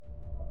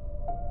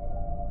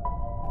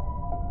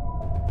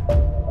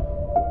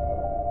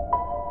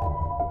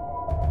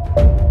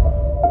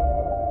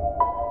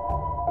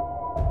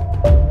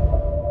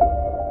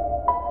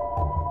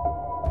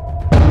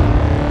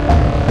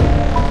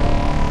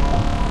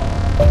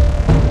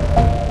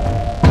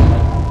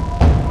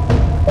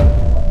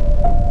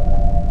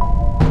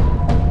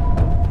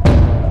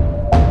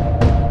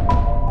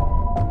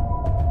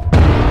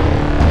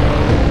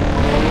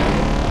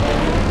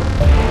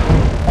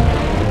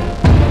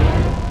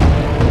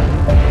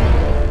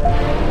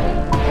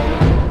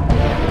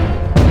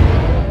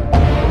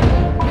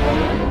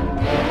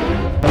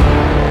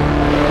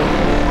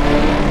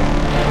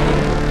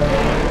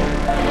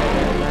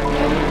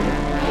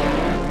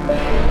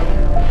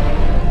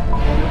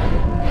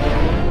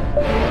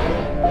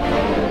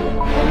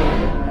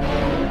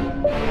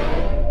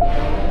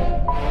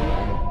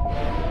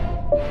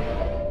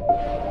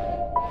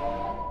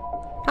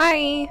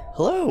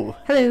Hello.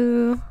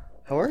 Hello.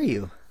 How are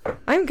you?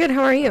 I'm good.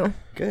 How are you?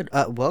 Good.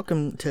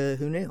 Welcome to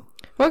Who Knew?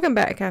 Welcome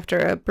back after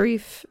a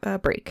brief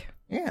break.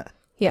 Yeah.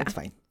 Yeah. It's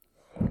fine.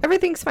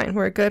 Everything's fine.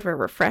 We're good. We're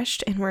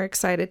refreshed, and we're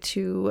excited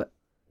to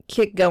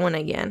kick going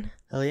again.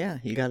 Oh, yeah.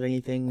 You got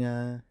anything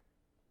of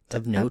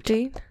note?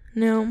 Update?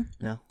 No.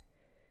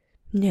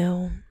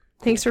 No?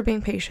 Thanks for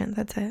being patient.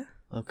 That's it.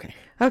 Okay.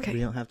 Okay.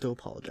 We don't have to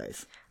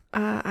apologize.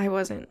 I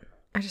wasn't.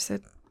 I just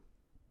said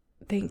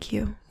thank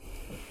you.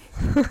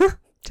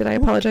 Did I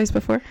apologize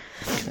before?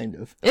 Kind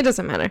of. It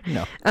doesn't matter.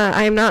 No.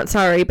 I'm not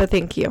sorry, but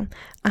thank you.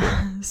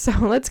 So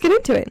let's get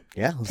into it.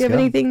 Yeah, let's Do you have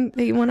go. anything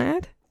that you want to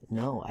add?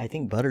 No, I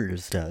think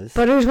Butters does.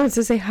 Butters wants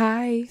to say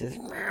hi.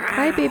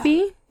 Hi,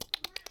 baby.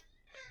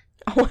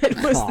 What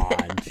was Aw,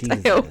 that? Jesus.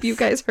 I hope you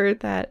guys heard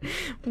that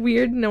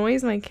weird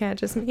noise my cat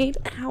just made.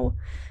 Ow.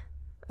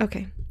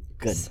 Okay.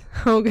 Good.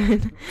 Oh,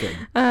 good. Good.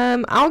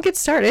 I'll get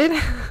started.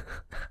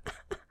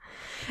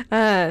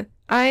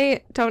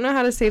 I don't know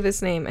how to say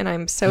this name, and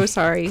I'm so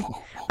sorry.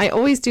 I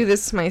always do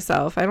this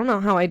myself. I don't know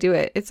how I do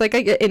it. It's like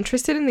I get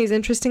interested in these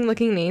interesting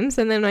looking names,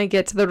 and then I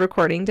get to the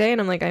recording day, and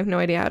I'm like, I have no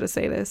idea how to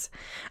say this.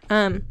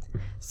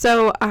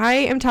 So I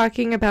am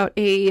talking about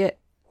a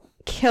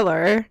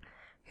killer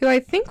who I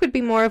think would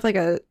be more of like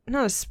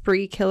not a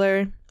spree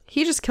killer.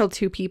 He just killed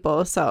 2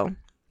 people, so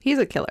he's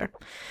a killer.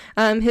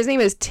 His name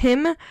is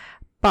Tim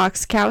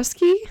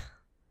Boczkowski.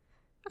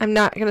 I'm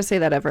not going to say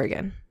that ever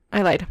again.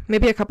 I lied.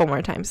 Maybe a couple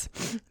more times.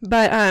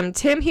 But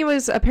Tim, he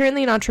was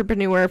apparently an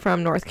entrepreneur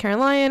from North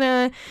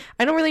Carolina.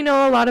 I don't really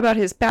know a lot about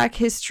his back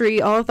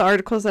history. All of the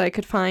articles that I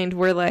could find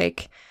were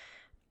like,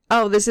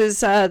 oh, this is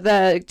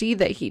the deed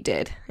that he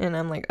did. And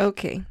I'm like,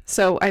 okay.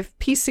 So I've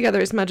pieced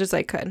together as much as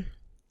I could.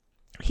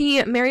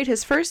 He married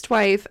his first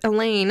wife,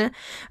 Elaine,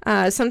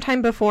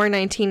 sometime before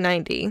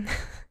 1990.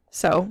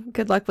 So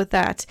good luck with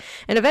that.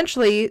 And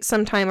eventually,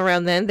 sometime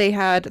around then, they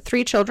had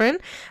 3 children.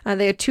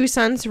 They had 2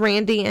 sons,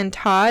 Randy and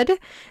Todd,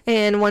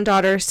 and 1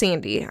 daughter,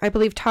 Sandy. I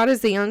believe Todd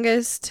is the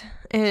youngest,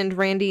 and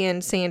Randy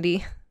and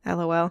Sandy,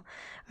 LOL.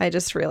 I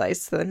just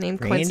realized the name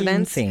coincidence. Randy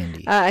and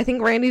Sandy. I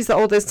think Randy's the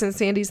oldest and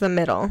Sandy's the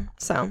middle.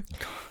 So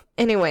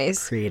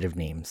anyways. Creative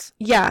names.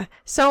 Yeah.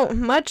 So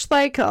much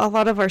like a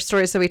lot of our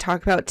stories that we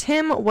talk about,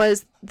 Tim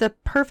was the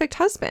perfect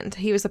husband.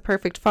 He was the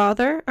perfect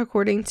father,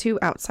 according to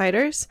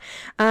outsiders.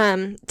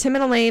 Tim and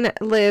Elaine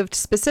lived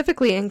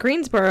specifically in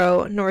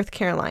Greensboro, North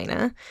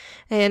Carolina.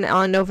 And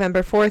on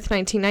November 4th,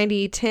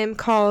 1990, Tim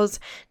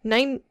calls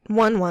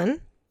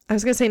 911. I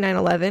was going to say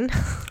 911.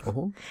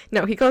 Oh.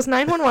 No, he calls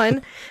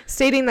 911,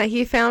 stating that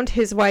he found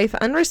his wife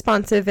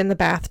unresponsive in the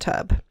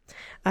bathtub.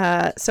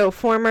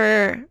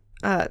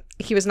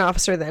 He was an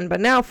officer then, but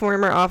now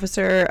former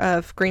officer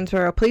of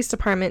Greensboro Police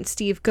Department,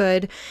 Steve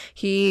Good.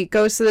 He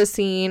goes to the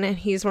scene, and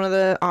he's one of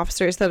the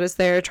officers that was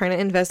there trying to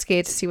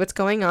investigate to see what's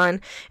going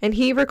on. And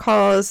he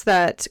recalls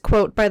that,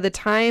 quote, by the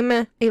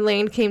time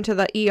Elaine came to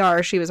the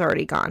ER, she was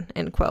already gone,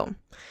 end quote.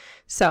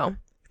 So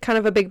kind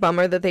of a big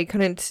bummer that they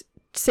couldn't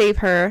save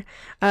her.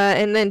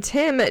 And then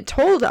Tim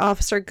told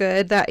Officer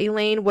Good that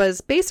Elaine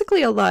was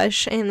basically a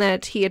lush and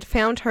that he had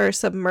found her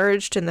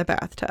submerged in the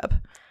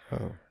bathtub.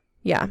 Oh.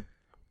 Yeah.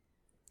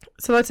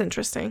 So that's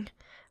interesting.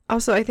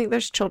 Also, I think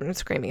there's children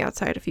screaming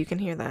outside if you can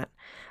hear that.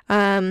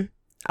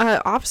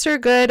 Officer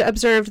Good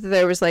observed that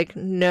there was like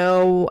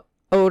no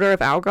odor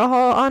of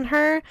alcohol on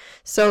her.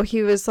 So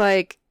he was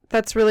like,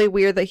 that's really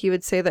weird that he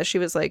would say that she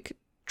was like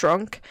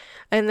drunk.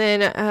 And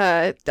then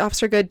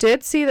Officer Good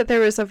did see that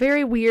there was a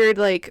very weird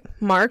like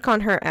mark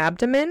on her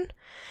abdomen.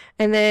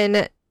 And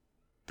then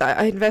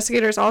the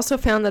investigators also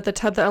found that the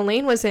tub that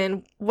Elaine was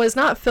in was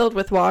not filled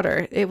with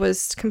water. It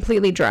was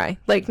completely dry.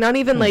 Like, not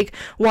even like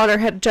water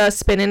had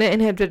just been in it and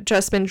had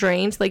just been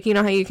drained. Like, you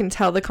know how you can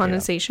tell the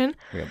condensation?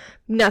 Yep.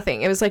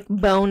 Nothing. It was like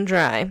bone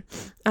dry.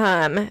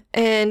 And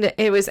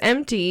it was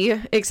empty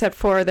except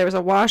for there was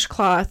a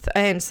washcloth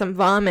and some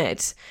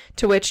vomit,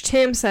 to which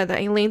Tim said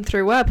that Elaine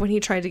threw up when he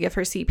tried to give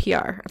her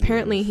CPR.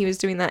 Apparently he was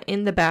doing that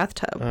in the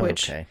bathtub,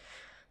 which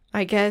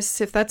I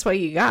guess if that's what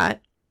you got.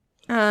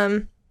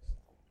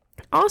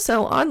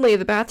 Also, oddly,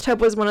 the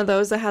bathtub was one of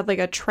those that had like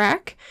a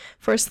track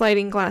for a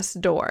sliding glass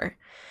door.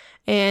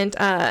 And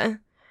the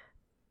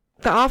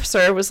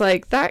officer was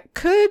like, that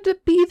could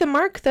be the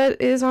mark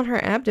that is on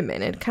her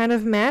abdomen. It kind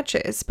of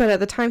matches. But at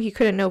the time, he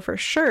couldn't know for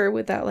sure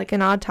without like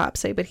an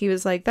autopsy. But he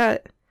was like,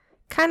 that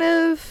kind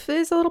of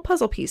is a little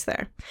puzzle piece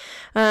there.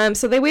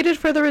 So they waited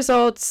for the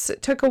results.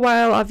 It took a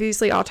while.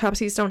 Obviously,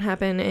 autopsies don't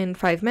happen in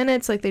 5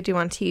 minutes like they do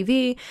on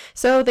TV.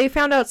 So they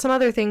found out some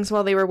other things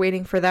while they were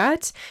waiting for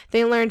that.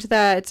 They learned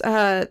that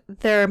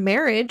their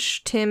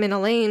marriage, Tim and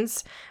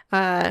Elaine's,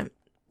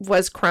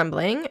 was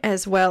crumbling,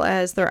 as well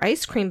as their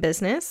ice cream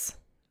business,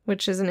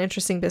 which is an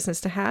interesting business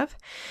to have.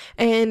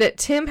 And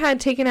Tim had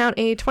taken out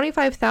a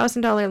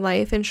 $25,000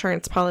 life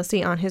insurance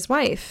policy on his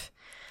wife.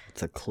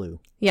 It's a clue.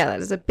 Yeah,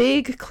 that is a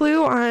big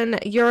clue on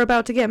you're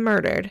about to get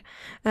murdered.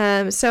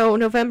 So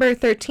November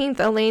 13th,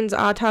 Elaine's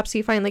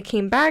autopsy finally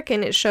came back,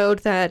 and it showed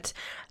that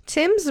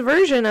Tim's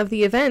version of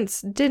the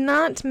events did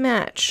not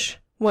match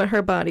what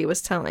her body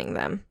was telling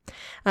them.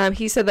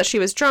 He said that she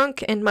was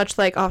drunk, and much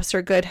like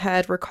Officer Good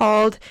had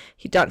recalled,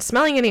 he'd not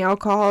smelling any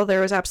alcohol.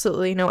 There was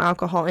absolutely no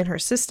alcohol in her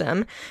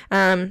system.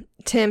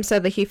 Tim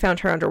said that he found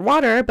her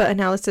underwater, but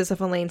analysis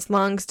of Elaine's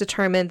lungs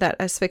determined that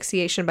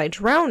asphyxiation by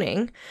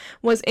drowning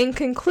was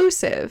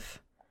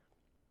inconclusive,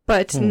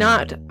 but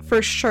not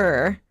for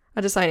sure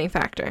a deciding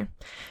factor.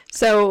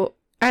 So,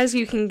 as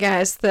you can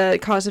guess, the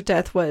cause of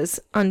death was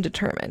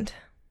undetermined.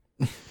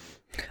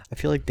 I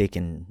feel like they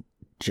can,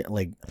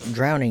 like,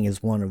 drowning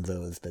is one of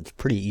those that's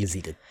pretty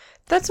easy to.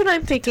 That's what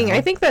I'm thinking.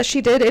 I think that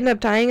she did end up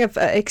dying of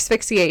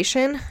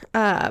asphyxiation,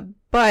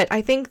 but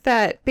I think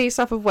that based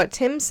off of what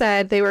Tim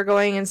said, they were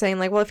going and saying,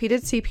 like, well, if he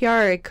did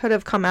CPR, it could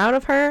have come out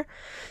of her.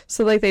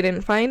 So, like, they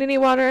didn't find any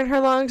water in her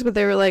lungs, but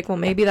they were like, well,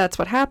 maybe that's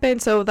what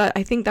happened. So that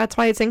I think that's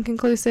why it's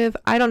inconclusive.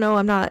 I don't know.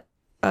 I'm not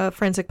a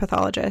forensic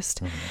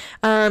pathologist.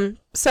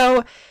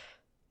 So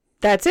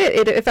that's it.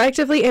 It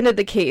effectively ended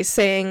the case,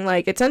 saying,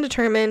 like, it's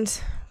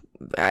undetermined.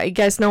 I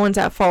guess no one's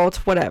at fault,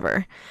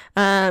 whatever.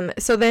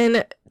 So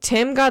then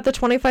Tim got the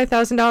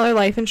 $25,000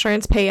 life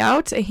insurance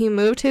payout, and he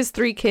moved his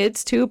 3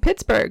 kids to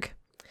Pittsburgh,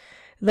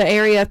 the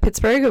area of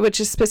Pittsburgh, which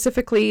is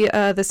specifically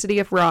the city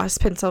of Ross,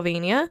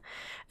 Pennsylvania.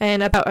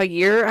 And about a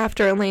year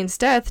after Elaine's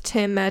death,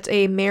 Tim met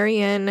a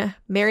Mary Ann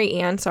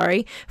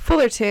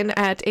Fullerton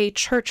at a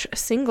church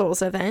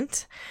singles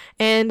event,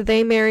 and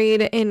they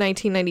married in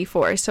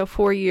 1994, so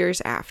 4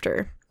 years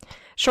after.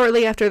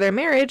 Shortly after their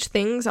marriage,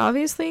 things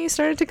obviously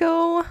started to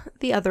go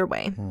the other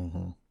way.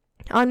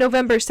 On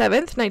November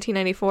 7th,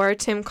 1994,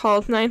 Tim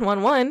called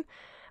 911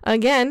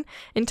 again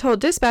and told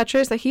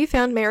dispatchers that he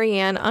found Mary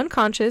Ann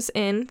unconscious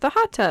in the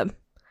hot tub.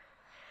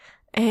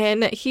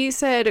 And he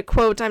said,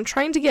 quote, "I'm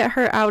trying to get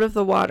her out of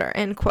the water,"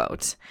 end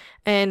quote.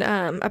 And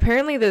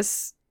apparently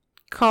this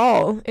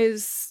call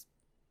is,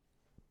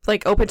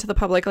 like, open to the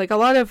public. Like, a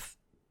lot of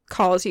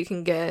calls you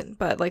can get,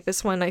 but, like,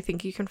 this one I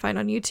think you can find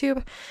on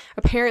YouTube.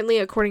 Apparently,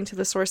 according to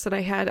the source that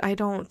I had, I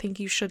don't think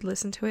you should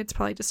listen to it. It's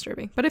probably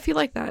disturbing, but if you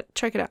like that,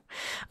 check it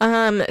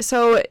out.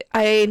 So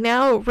I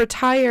now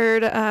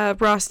retired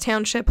Ross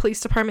Township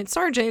Police Department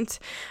Sergeant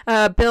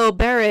Bill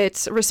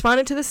Barrett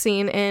responded to the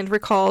scene and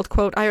recalled,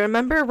 quote, "I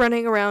remember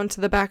running around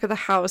to the back of the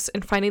house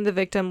and finding the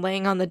victim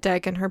laying on the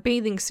deck in her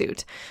bathing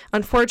suit.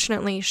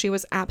 Unfortunately, she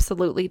was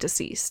absolutely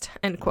deceased,"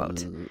 end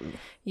quote.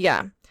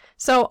 Yeah.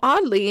 So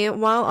oddly,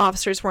 while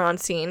officers were on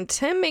scene,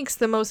 Tim makes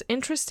the most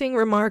interesting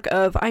remark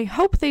of, "I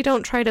hope they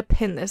don't try to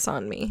pin this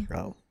on me."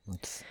 Oh,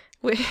 that's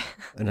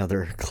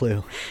another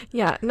clue.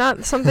 Yeah,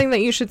 not something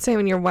that you should say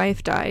when your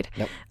wife died.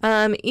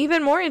 Nope.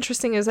 Even more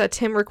interesting is that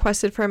Tim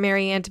requested for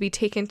Mary Ann to be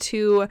taken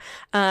to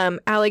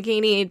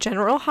Allegheny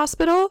General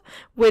Hospital,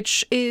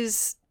 which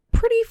is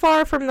pretty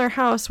far from their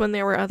house when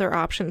there were other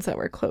options that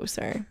were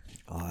closer.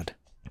 Odd.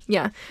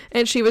 Yeah,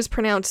 and she was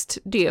pronounced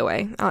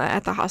DOA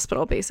at the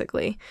hospital,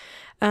 basically.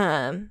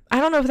 I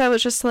don't know if that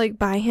was just to, like,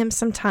 buy him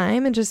some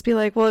time and just be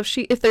like, well,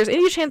 if there's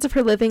any chance of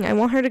her living, I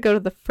want her to go to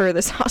the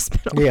furthest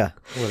hospital. Yeah,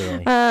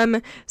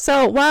 literally.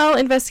 So while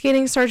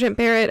investigating, Sergeant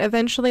Barrett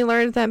eventually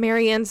learned that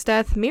Mary Ann's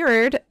death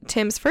mirrored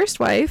Tim's first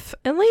wife,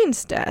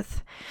 Elaine's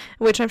death,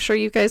 which I'm sure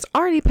you guys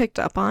already picked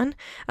up on.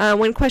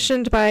 When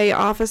questioned by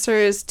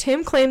officers,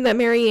 Tim claimed that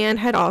Mary Ann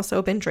had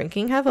also been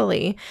drinking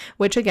heavily,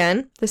 which,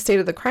 again, the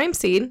state of the crime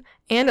scene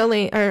and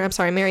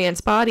Mary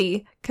Ann's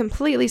body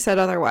completely said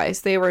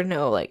otherwise. There were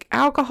no, like,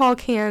 alcohol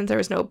cans, there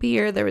was no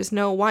beer, there was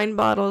no wine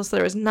bottles,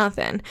 there was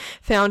nothing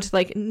found,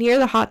 like, near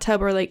the hot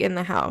tub or, like, in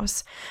the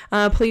house.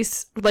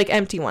 Police, like,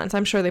 empty ones.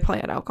 I'm sure they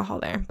probably had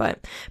alcohol there,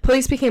 but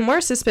police became more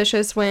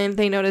suspicious when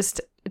they noticed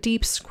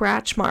deep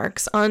scratch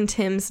marks on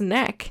Tim's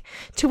neck,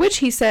 to which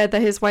he said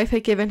that his wife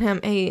had given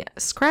him a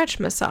scratch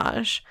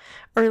massage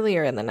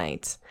earlier in the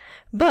night.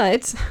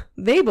 But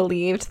they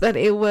believed that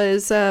it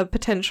was a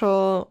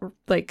potential,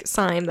 like,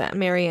 sign that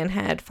Mary Ann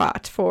had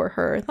fought for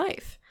her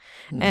life,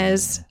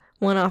 as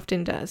one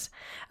often does.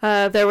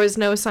 There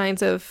were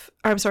signs of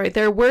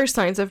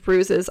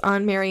bruises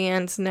on Mary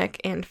Ann's neck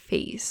and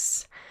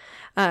face.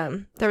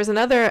 There was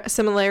another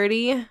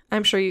similarity.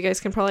 I'm sure you guys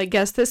can probably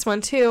guess this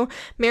one too.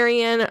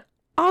 Mary Ann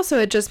also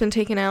had just been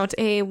taken out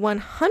a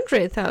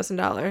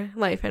 $100,000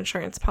 life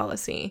insurance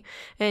policy,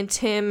 and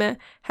Tim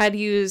had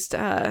used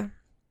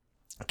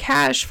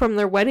cash from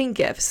their wedding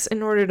gifts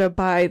in order to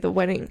buy the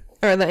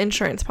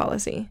insurance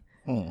policy.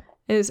 It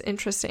is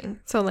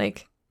interesting. So,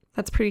 like,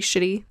 that's pretty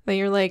shitty that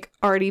you're, like,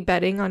 already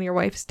betting on your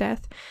wife's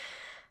death.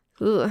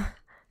 Ugh.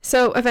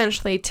 So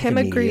eventually Tim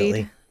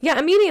agreed. Yeah,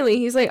 immediately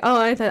he's like, oh,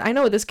 I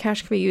know what this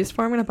cash can be used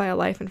for. I'm going to buy a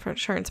life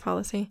insurance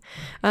policy.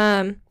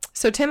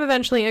 So Tim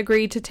eventually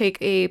agreed to take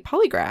a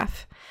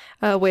polygraph,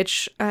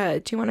 which,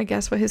 do you want to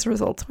guess what his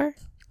results were?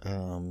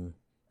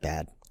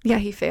 Bad. Yeah,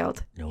 he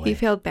failed. No way. He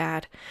failed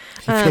bad.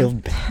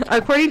 Failed bad.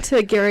 According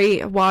to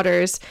Gary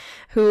Waters,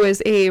 who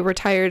is a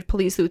retired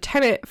police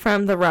lieutenant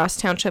from the Ross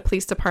Township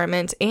Police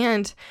Department,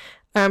 and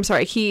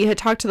he had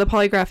talked to the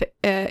polygraph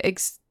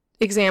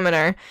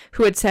examiner,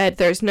 who had said,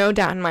 "There's no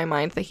doubt in my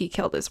mind that he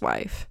killed his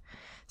wife."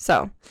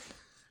 So,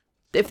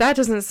 if that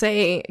doesn't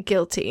say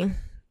guilty,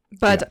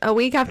 But a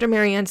week after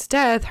Marianne's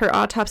death, her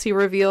autopsy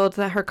revealed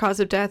that her cause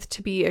of death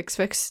to be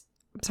asphyxiation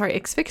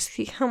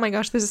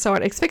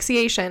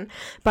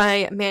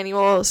by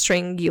manual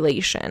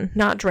strangulation,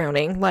 not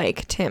drowning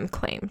like Tim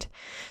claimed.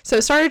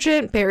 So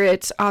Sergeant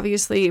Barrett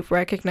obviously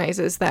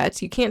recognizes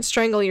that you can't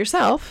strangle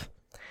yourself.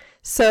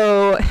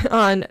 So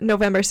on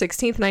November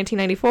 16th,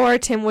 1994,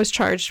 Tim was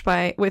charged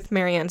with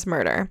Marianne's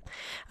murder.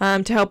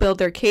 To help build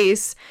their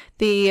case,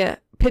 the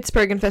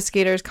Pittsburgh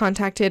investigators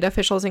contacted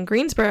officials in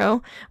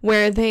Greensboro,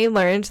 where they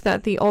learned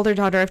that the older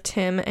daughter of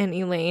Tim and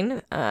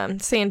Elaine,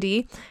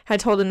 Sandy, had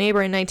told a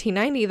neighbor in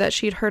 1990 that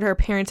she'd heard her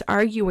parents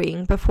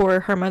arguing before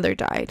her mother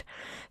died.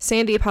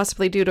 Sandy,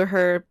 possibly due to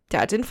her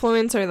dad's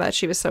influence or that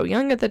she was so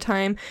young at the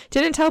time,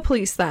 didn't tell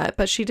police that,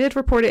 but she did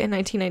report it in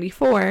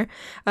 1994,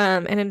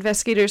 and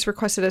investigators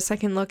requested a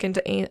second look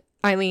into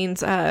Elaine's,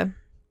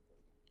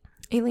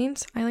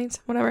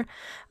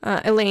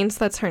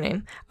 that's her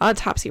name,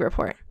 autopsy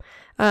report.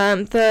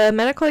 The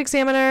medical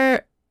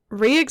examiner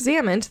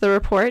re-examined the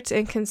report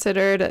and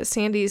considered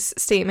Sandy's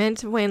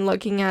statement when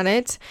looking at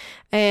it,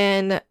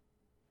 and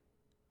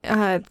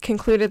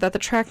concluded that the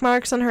track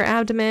marks on her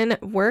abdomen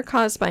were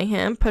caused by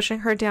him pushing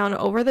her down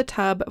over the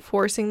tub,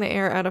 forcing the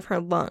air out of her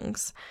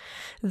lungs.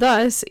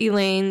 Thus,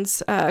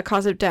 Elaine's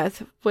cause of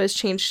death was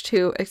changed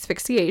to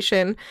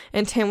asphyxiation,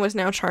 and Tim was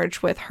now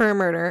charged with her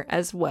murder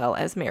as well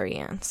as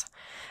Marianne's.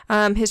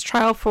 His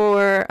trial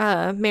for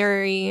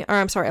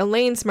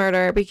Elaine's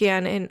murder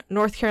began in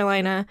North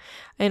Carolina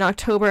in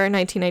October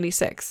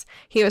 1996.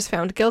 He was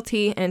found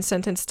guilty and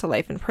sentenced to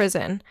life in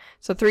prison.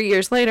 So 3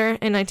 years later,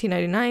 in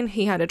 1999,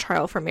 he had a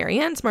trial for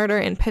Marianne's murder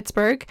in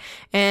Pittsburgh,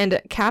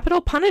 and capital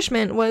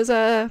punishment was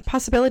a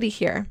possibility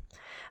here.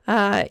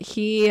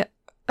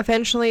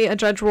 Eventually, a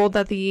judge ruled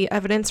that the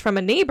evidence from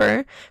a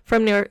neighbor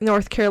from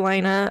North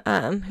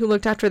Carolina who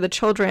looked after the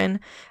children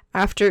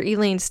after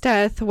Elaine's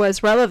death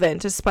was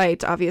relevant,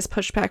 despite obvious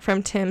pushback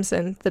from Tim's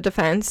and the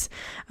defense.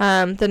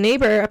 The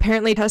neighbor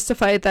apparently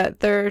testified that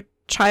their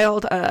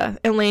child,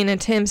 Elaine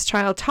and Tim's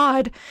child,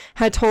 Todd,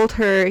 had told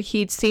her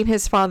he'd seen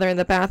his father in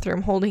the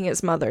bathroom holding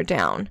his mother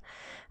down.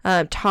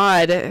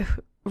 Todd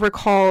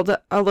recalled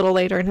a little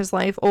later in his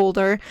life,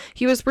 older,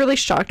 he was really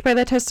shocked by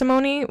that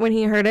testimony when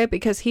he heard it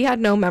because he had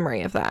no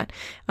memory of that.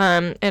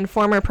 And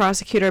former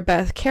prosecutor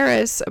Beth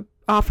Karras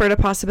offered a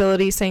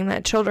possibility, saying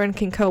that children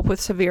can cope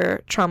with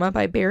severe trauma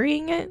by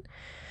burying it.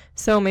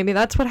 So maybe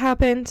that's what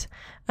happened.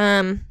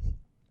 When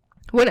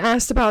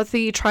asked about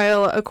the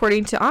trial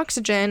according to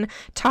Oxygen,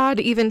 Todd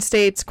even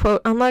states,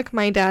 quote, "Unlike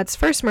my dad's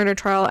first murder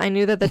trial, I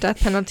knew that the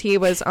death penalty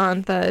was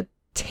on the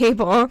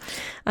table."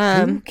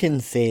 Who can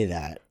say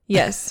that?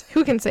 Yes,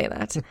 who can say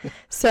that?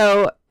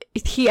 So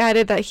he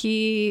added that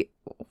he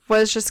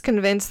was just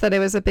convinced that it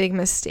was a big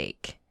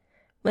mistake.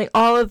 Like,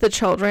 all of the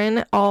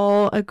children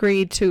all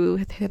agreed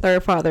to their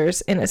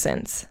father's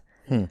innocence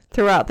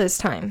throughout this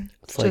time.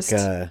 It's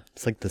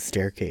like the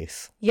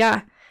staircase.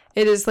 Yeah,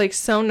 it is like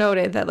so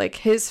noted that like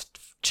his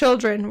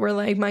children were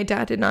like, my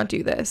dad did not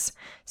do this.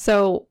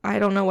 So I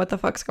don't know what the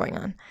fuck's going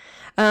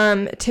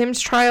on. Tim's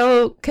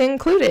trial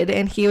concluded,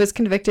 and he was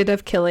convicted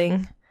of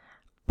killing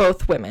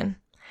both women.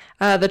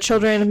 The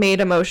children made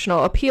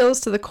emotional appeals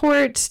to the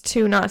court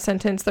to not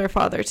sentence their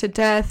father to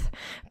death,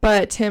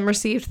 but Tim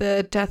received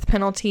the death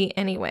penalty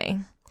anyway.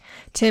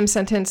 Tim's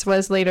sentence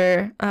was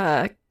later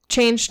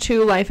changed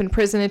to life in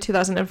prison in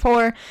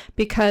 2004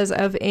 because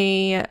of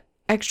a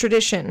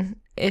extradition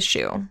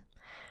issue.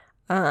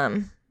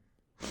 Do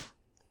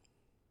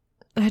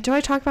I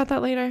talk about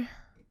that later?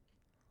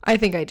 I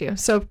think I do.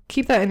 So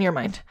keep that in your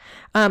mind.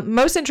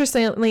 Most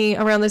interestingly,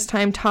 around this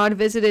time, Todd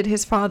visited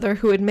his father,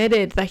 who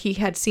admitted that he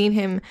had seen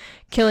him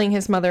killing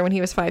his mother when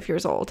he was 5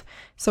 years old.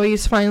 So he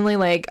was finally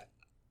like,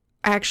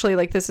 actually,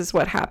 like, this is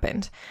what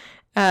happened.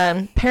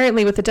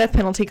 Apparently, with the death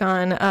penalty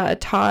gone,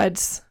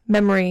 Todd's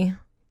memory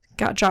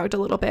got jogged a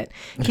little bit.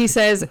 He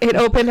says, "It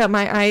opened up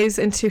my eyes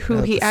into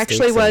who he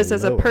actually was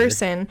as a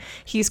person.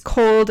 He's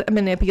cold,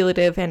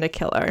 manipulative, and a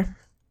killer."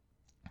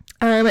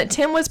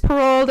 Tim was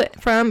paroled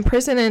from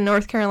prison in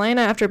North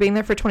Carolina after being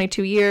there for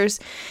 22 years,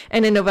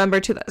 and in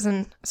November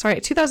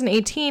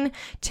 2018,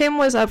 Tim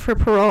was up for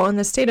parole in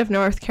the state of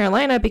North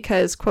Carolina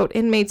because, quote,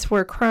 inmates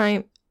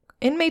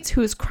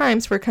whose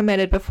crimes were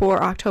committed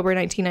before October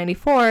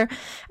 1994,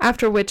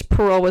 after which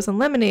parole was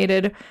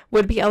eliminated,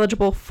 would be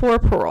eligible for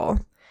parole.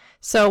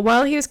 So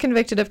while he was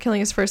convicted of killing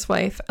his first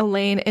wife,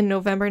 Elaine, in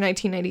November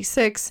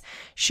 1996,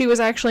 she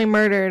was actually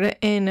murdered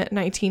in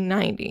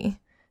 1990.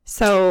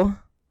 So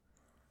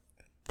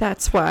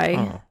that's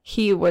why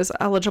he was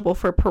eligible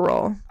for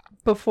parole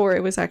before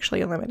it was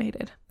actually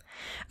eliminated.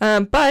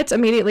 But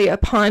immediately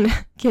upon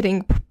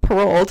getting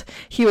paroled,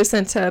 he was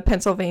sent to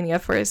Pennsylvania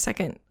for his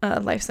second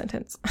life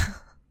sentence.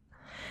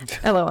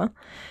 LOL.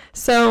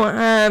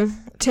 So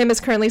Tim is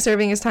currently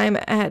serving his time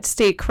at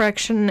State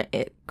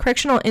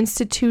Correctional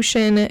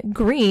Institution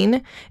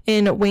Green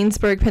in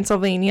Waynesburg,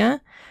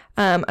 Pennsylvania.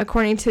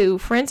 According to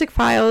forensic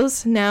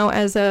files, now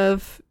as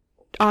of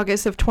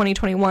August of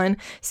 2021,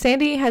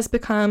 Sandy has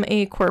become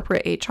a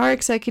corporate HR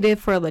executive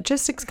for a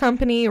logistics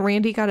company.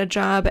 Randy got a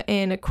job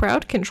in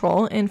crowd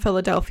control in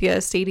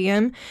Philadelphia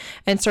Stadium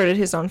and started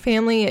his own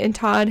family. And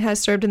Todd has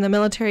served in the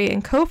military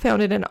and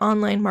co-founded an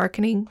online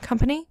marketing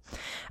company.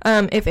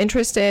 If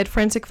interested,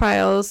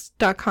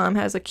 forensicfiles.com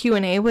has a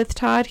Q&A with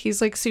Todd.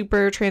 He's like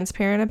super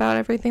transparent about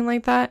everything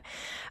like that.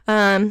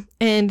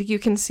 And you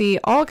can see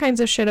all kinds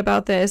of shit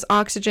about this.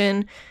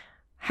 Oxygen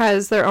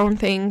has their own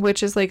thing,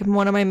 which is like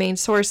one of my main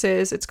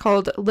sources. It's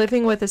called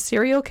Living with a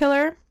Serial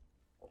Killer,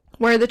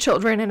 where the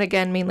children, and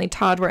again, mainly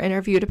Todd, were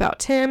interviewed about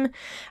Tim.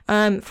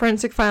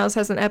 Forensic Files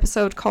has an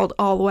episode called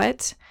All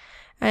Wet.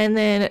 And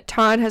then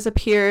Todd has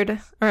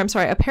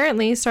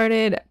apparently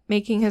started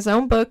making his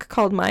own book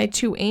called My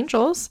Two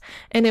Angels,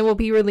 and it will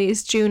be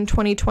released June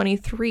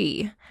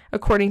 2023,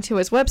 according to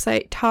his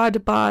website,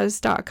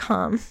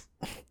 toddboz.com.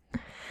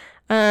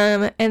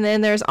 And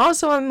then there's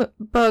also a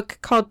book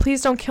called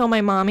Please Don't Kill My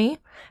Mommy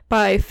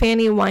by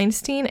Fanny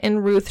Weinstein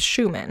and Ruth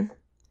Schumann.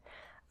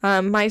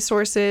 My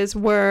sources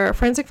were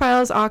Forensic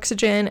Files,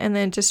 Oxygen, and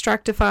then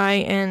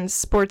Distractify and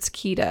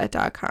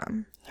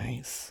Sportskita.com.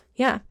 Nice.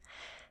 Yeah.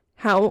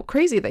 How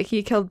crazy that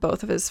he killed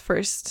both of his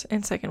first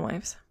and second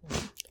wives.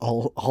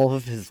 All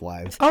of his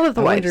wives. All of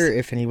the wives. I wonder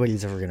if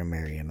anybody's ever going to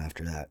marry him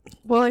after that.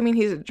 Well, I mean,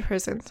 he's in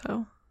prison,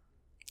 so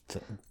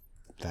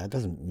that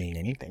doesn't mean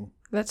anything.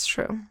 That's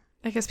true.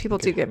 I guess people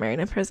do get married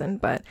in prison,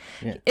 but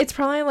yeah. It's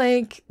probably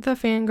like the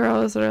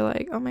fangirls that are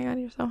like, oh my god,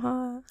 you're so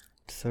hot.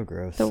 So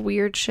gross. The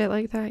weird shit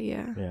like that,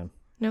 yeah. Yeah.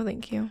 No,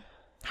 thank you.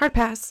 Hard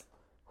pass.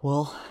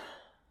 Well,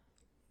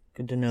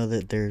 good to know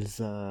that there's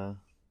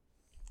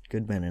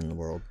good men in the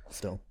world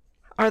still.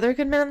 Are there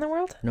good men in the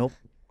world? Nope.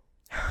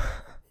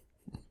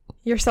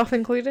 Yourself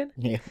included?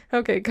 Yeah.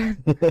 Okay, good.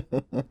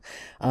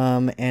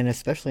 And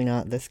especially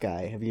not this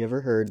guy. Have you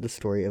ever heard the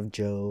story of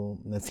Joe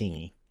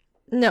Metheny?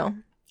 No.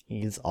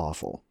 He's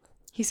awful.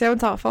 He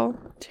sounds awful.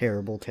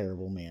 Terrible,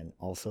 terrible man.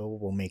 Also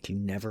will make you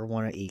never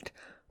want to eat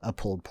a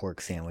pulled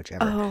pork sandwich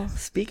ever. Oh.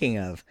 Speaking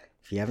of,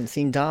 if you haven't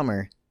seen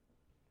Dahmer,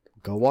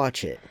 go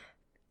watch it.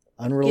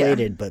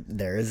 Unrelated, but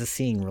there is a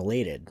scene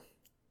related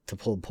to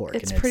pulled pork.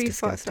 It's and pretty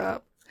disgusting. fucked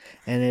up.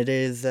 And it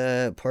is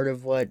part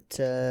of what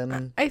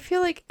I feel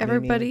like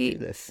everybody do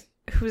this.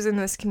 who's in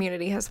this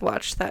community has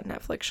watched that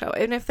Netflix show.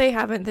 And if they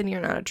haven't, then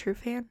you're not a true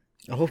fan.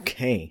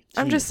 Okay.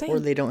 I'm just saying. Or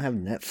they don't have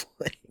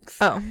Netflix.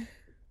 Oh.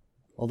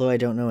 Although I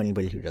don't know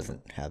anybody who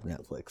doesn't have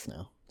Netflix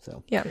now.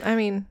 So yeah, I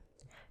mean,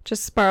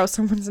 just borrow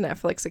someone's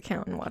Netflix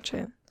account and watch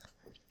it.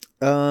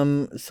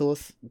 So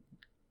let's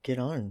get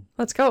on.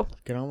 Let's go.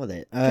 Get on with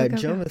it. Go.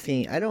 Joe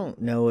Metheny, I don't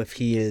know if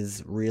he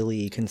is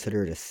really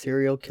considered a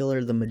serial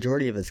killer. The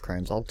majority of his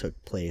crimes all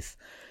took place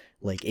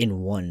like in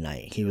one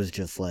night. He was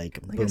just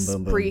like boom, a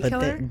boom, spree boom.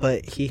 killer?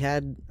 But he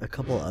had a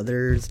couple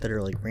others that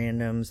are like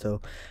random.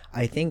 So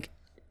I think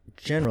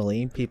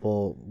generally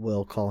people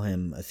will call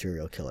him a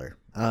serial killer.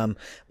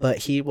 But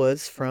he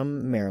was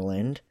from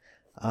Maryland.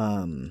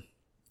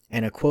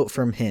 And a quote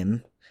from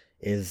him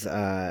is,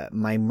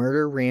 my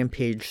murder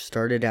rampage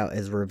started out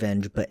as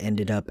revenge, but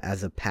ended up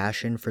as a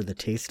passion for the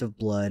taste of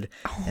blood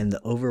and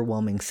the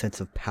overwhelming sense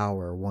of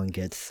power one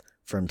gets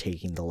from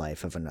taking the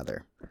life of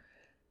another.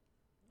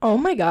 Oh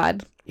my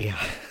god.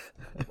 Yeah.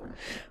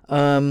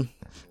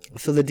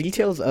 So the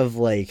details of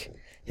like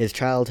his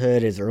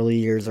childhood, his early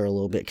years are a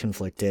little bit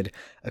conflicted.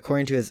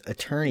 According to his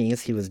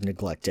attorneys, he was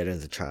neglected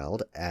as a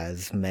child,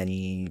 as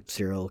many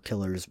serial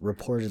killers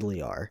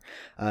reportedly are.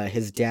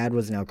 His dad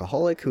was an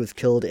alcoholic who was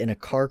killed in a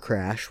car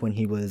crash when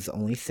he was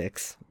only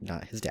 6.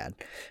 Not his dad,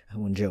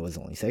 when Joe was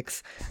only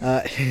 6.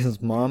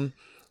 His mom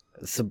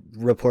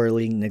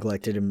reportedly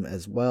neglected him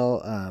as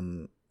well,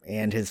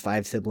 and his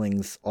 5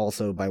 siblings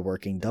also by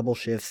working double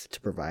shifts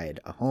to provide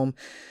a home.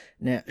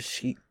 Now,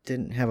 she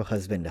didn't have a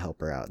husband to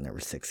help her out, and there were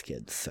 6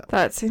 kids, so...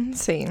 That's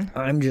insane.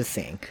 I'm just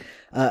saying.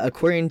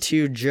 According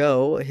to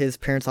Joe, his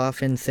parents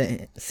often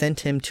sent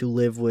him to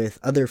live with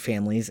other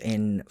families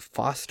in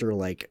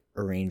foster-like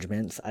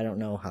arrangements. I don't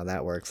know how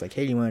that works. Like,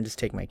 hey, you want to just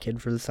take my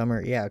kid for the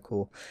summer? Yeah,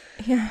 cool.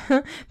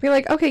 Yeah. Be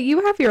like, okay,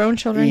 you have your own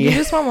children. Yeah. You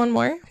just want one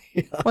more?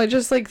 Yeah. Well,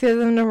 just like give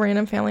them to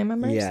random family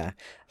members? Yeah.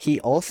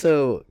 He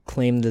also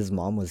claimed his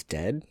mom was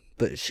dead,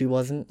 but she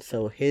wasn't,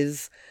 so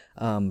his...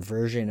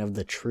 version of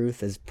the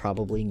truth is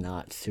probably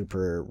not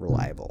super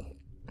reliable.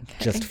 Okay.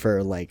 Just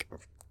for like,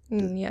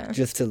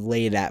 just to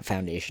lay that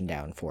foundation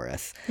down for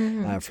us,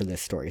 for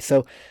this story.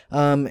 So,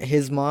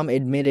 his mom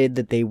admitted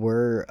that they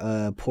were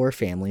a poor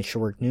family. She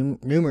worked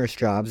numerous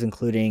jobs,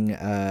 including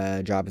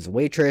a job as a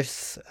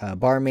waitress,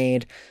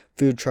 barmaid,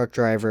 food truck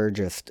driver,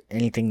 just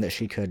anything that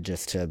she could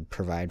just to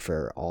provide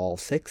for all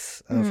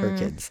 6 of her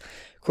kids.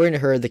 According to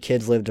her, the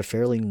kids lived a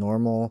fairly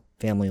normal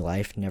family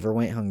life, never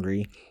went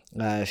hungry.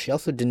 She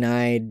also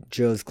denied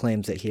Joe's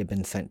claims that he had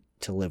been sent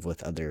to live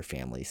with other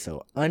families,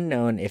 so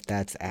unknown if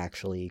that's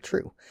actually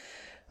true.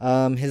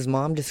 His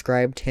mom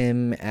described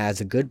him as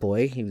a good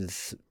boy. He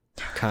was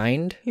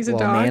kind, he's a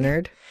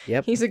well-mannered. Dog.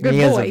 Yep, he's a good boy.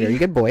 He is a very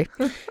good boy.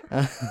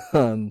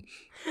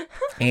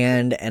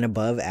 And an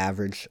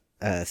above-average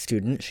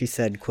student. She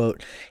said,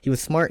 quote, "He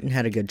was smart and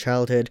had a good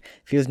childhood.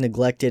 If he was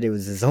neglected, it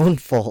was his own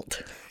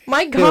fault.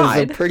 My It was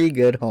a God. pretty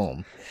good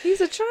home."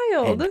 He's a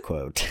child. End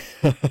quote.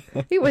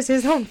 It was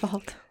his own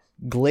fault.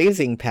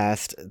 Glazing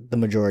past the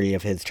majority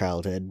of his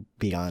childhood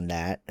beyond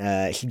that,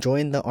 he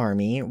joined the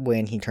Army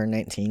when he turned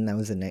 19. That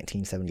was in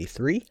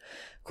 1973.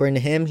 According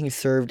to him, he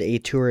served a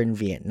tour in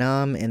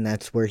Vietnam, and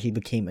that's where he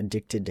became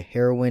addicted to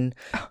heroin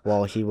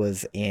while he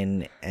was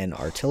in an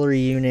artillery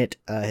unit.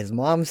 His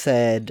mom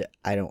said,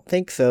 "I don't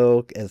think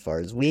so. As far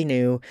as we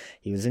knew,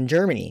 he was in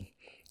Germany."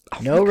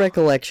 No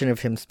recollection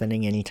of him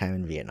spending any time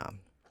in Vietnam.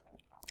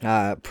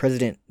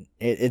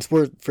 It's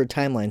for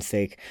timeline's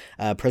sake,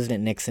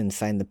 President Nixon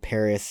signed the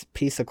Paris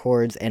Peace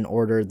Accords and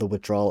ordered the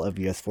withdrawal of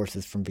U.S.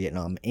 forces from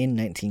Vietnam in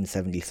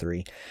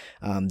 1973.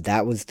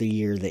 That was the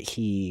year that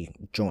he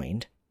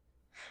joined.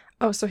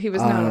 Oh, so he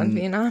was not in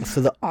Vietnam?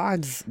 So the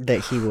odds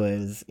that he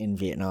was in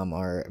Vietnam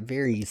are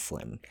very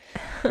slim.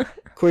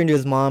 According to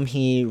his mom,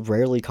 he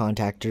rarely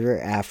contacted her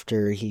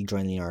after he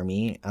joined the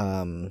Army,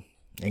 and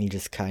he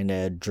just kind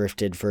of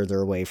drifted further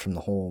away from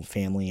the whole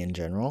family in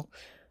general.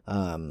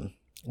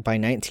 By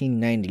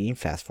 1990,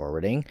 fast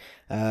forwarding,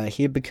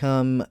 he had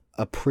become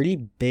a pretty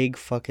big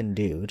fucking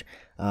dude.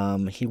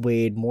 He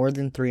weighed more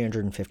than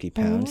 350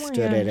 pounds,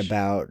 stood at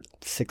about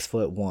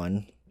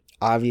 6'1".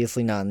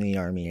 Obviously not in the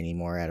Army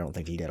anymore. I don't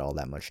think he did all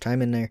that much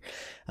time in there.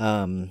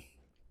 And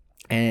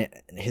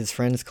his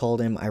friends called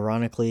him,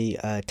 ironically,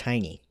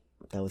 Tiny.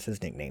 That was his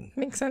nickname.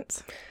 Makes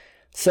sense.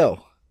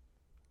 So,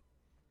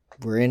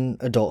 we're in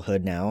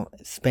adulthood now.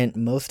 Spent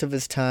most of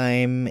his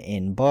time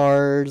in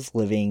bars,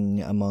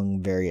 living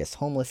among various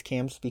homeless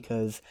camps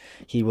because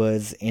he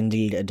was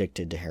indeed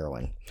addicted to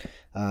heroin.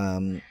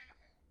 Butter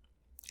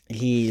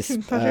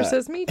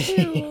says me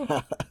too.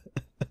 Yeah.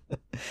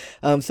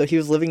 So he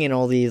was living in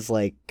all these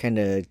like kind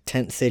of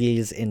tent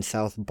cities in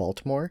South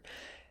Baltimore,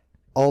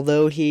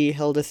 although he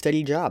held a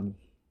steady job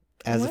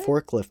as a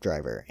forklift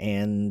driver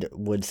and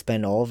would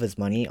spend all of his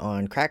money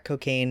on crack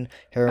cocaine,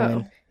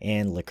 heroin,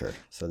 and liquor.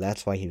 So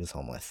that's why he was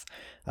homeless.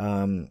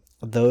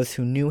 Those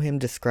who knew him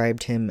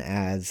described him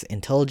as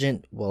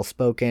intelligent,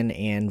 well-spoken,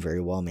 and very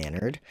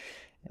well-mannered.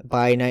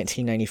 By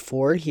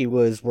 1994, he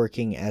was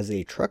working as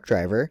a truck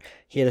driver.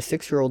 He had a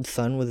 6-year-old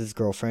son with his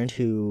girlfriend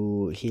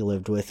who he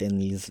lived with in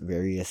these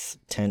various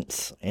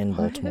tents in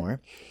Baltimore.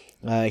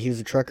 He was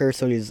a trucker,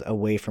 so he was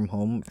away from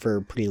home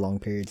for pretty long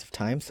periods of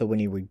time. So when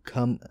he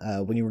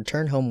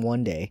returned home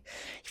one day,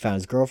 he found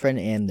his girlfriend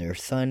and their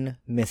son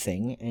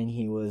missing, and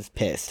he was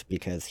pissed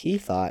because he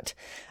thought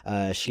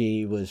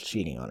she was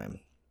cheating on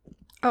him.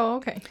 Oh,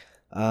 okay.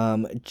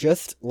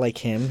 Just like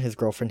him, his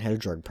girlfriend had a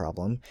drug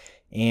problem,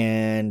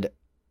 and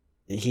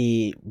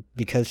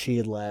because she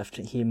had left,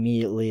 he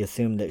immediately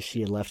assumed that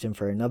she had left him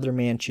for another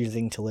man,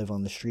 choosing to live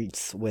on the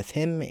streets with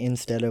him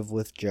instead of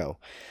with Joe.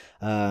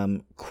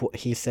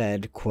 He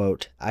said,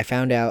 quote, "I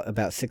found out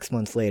about 6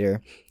 months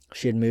later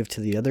she had moved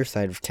to the other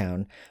side of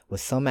town with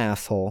some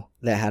asshole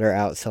that had her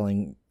out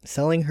selling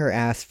her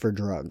ass for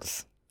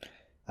drugs."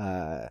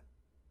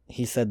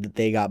 He said that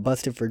they got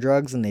busted for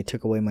drugs and they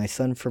took away my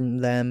son from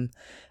them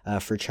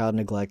for child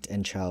neglect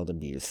and child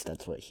abuse.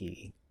 That's what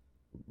he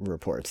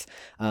reports.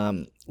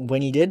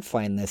 When he did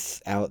find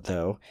this out,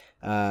 though,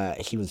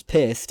 he was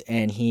pissed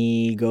and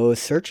he goes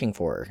searching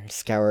for her.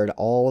 Scoured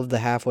all of the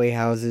halfway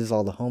houses,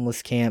 all the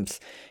homeless camps,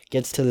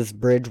 gets to this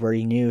bridge where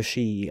he knew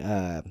she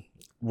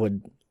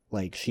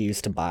she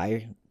used to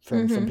buy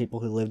from some people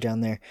who lived down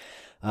there.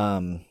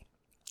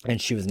 And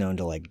she was known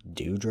to, like,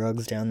 do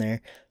drugs down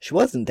there. She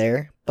wasn't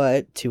there,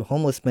 but two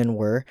homeless men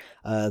were.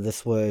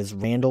 This was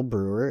Randall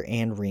Brewer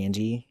and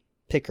Randy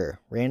Picker.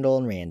 Randall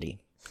and Randy.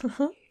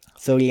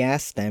 So he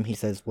asked them, he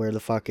says, "Where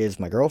the fuck is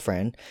my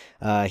girlfriend?"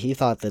 He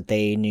thought that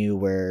they knew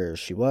where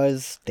she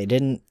was. They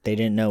didn't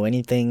know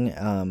anything,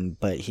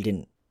 but he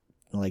didn't,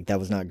 like, that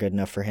was not good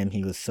enough for him.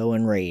 He was so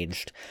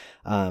enraged.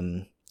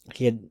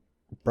 He had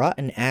brought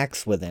an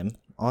axe with him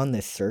on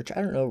this search.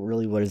 I don't know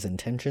really what his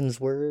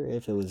intentions were,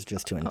 if it was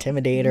just to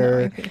intimidate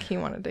her. No, I think he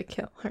wanted to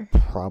kill her.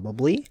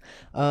 Probably.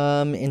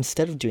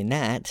 Instead of doing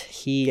that,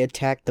 he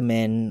attacked the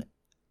men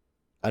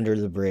under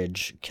the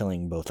bridge,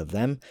 killing both of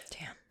them.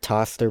 Damn.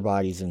 Tossed their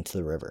bodies into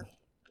the river.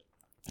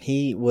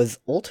 He was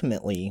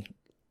ultimately,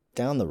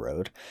 down the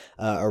road,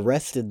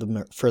 arrested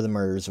for the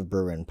murders of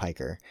Brewer and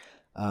Piker.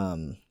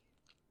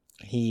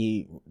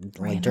 He,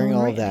 like, during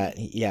all of that,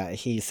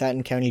 he sat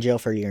in county jail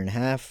for 1.5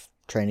 years,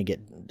 trying to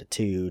get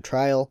to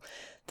trial.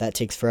 That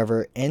takes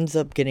forever. Ends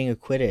up getting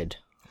acquitted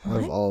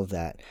of all of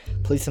that.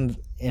 Police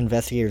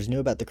investigators knew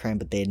about the crime,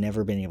 but they had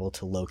never been able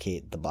to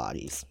locate the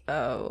bodies.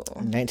 Oh.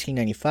 In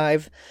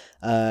 1995,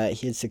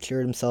 he had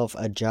secured himself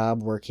a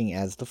job working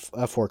as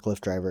a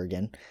forklift driver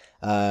again.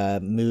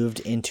 Moved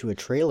into a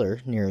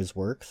trailer near his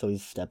work, so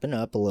he's stepping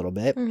up a little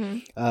bit.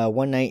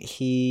 One night,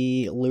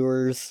 he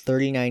lures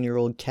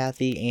 39-year-old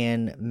Kathy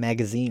Ann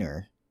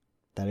Magaziner.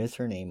 That is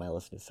her name. I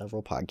listened to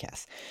several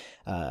podcasts.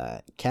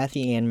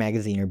 Kathy Ann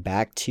Magaziner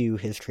back to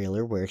his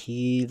trailer, where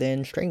he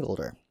then strangled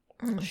her.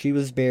 She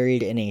was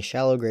buried in a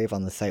shallow grave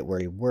on the site where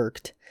he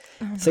worked.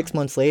 6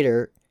 months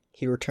later,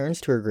 he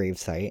returns to her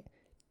gravesite,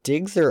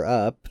 digs her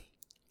up,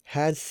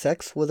 has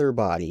sex with her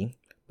body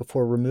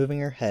before removing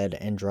her head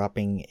and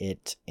dropping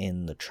it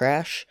in the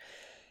trash,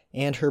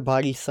 and her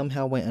body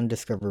somehow went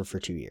undiscovered for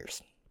 2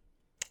 years.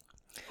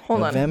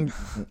 Hold on.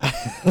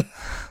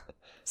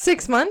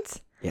 6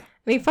 months? Yeah.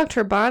 And he fucked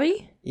her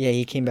body? Yeah,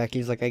 he came back. He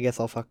was like, I guess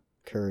I'll fuck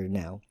her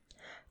now.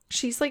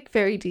 She's like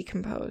very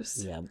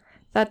decomposed. Yeah.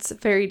 That's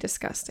very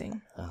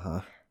disgusting.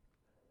 Uh-huh.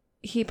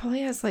 He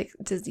probably has like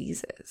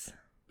diseases.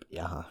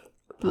 Yeah,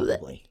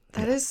 probably.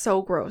 That is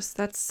so gross.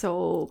 That's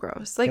so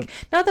gross. Like,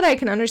 not that I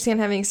can understand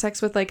having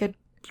sex with like a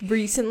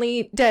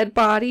recently dead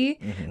body,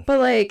 but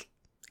like,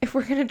 if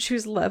we're gonna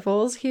choose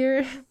levels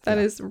here, that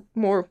is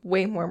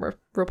way more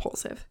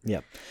repulsive.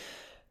 Yep.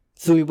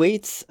 So he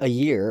waits a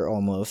year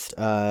almost.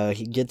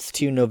 He gets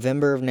to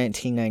November of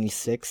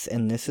 1996,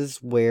 and this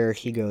is where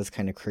he goes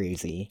kind of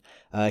crazy.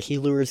 He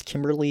lures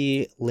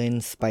Kimberly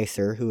Lynn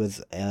Spicer, who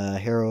is a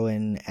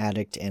heroin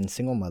addict and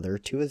single mother,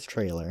 to his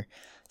trailer,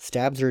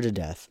 stabs her to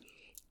death,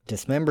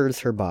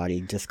 dismembers her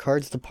body,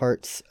 discards the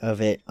parts of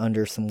it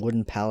under some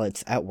wooden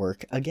pallets at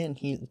work. Again,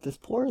 this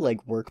poor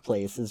like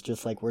workplace is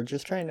just like, we're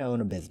just trying to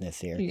own a business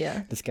here.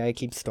 Yeah. This guy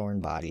keeps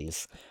storing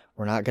bodies.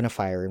 We're not going to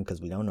fire him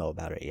because we don't know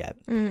about it yet.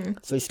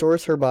 So he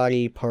stores her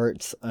body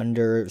parts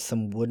under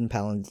some wooden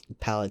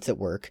pallets at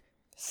work.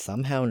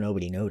 Somehow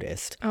nobody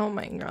noticed. Oh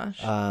my gosh.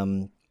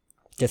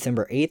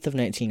 December 8th of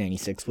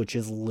 1996, which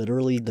is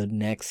literally the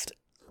next,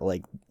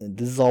 like,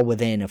 this is all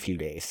within a few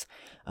days.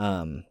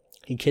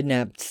 He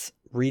kidnaps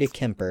Rita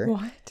Kemper.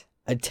 What?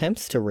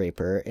 Attempts to rape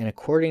her, and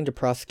according to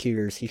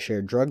prosecutors, he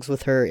shared drugs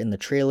with her in the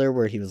trailer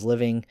where he was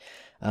living.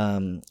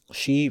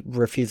 She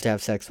refused to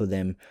have sex with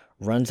him,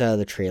 runs out of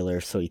the trailer,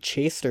 so he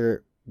chased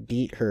her,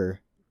 beat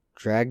her,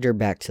 dragged her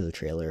back to the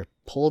trailer,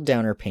 pulled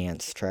down her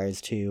pants, tries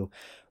to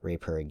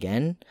rape her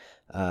again.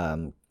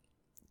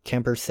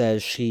 Kemper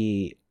says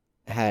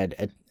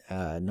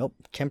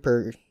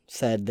Kemper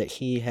said that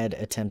he had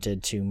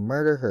attempted to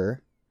murder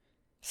her,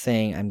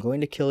 saying, I'm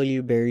going to kill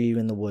you, bury you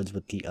in the woods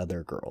with the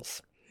other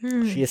girls.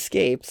 She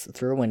escapes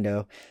through a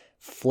window,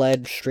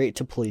 fled straight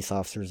to police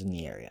officers in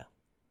the area.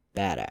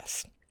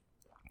 Badass.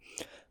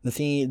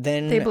 Metheny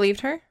then... They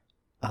believed her?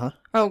 Uh-huh.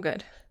 Oh,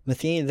 good.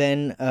 Metheny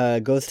then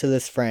goes to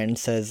this friend,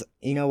 says,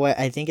 you know what,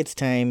 I think it's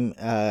time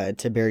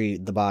to bury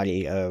the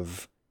body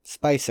of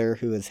Spicer,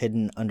 who is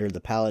hidden under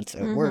the pallets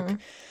at work.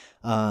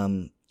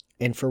 And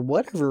for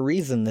whatever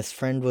reason, this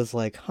friend was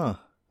like,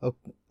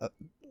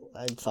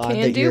 it's odd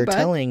that you're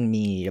telling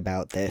me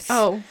about this.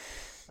 Oh.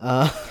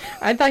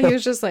 I thought he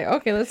was just like,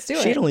 okay, let's do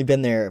it. She'd only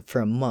been there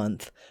for a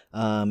month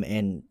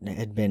and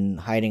had been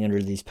hiding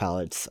under these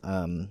pallets.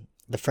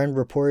 The friend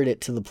reported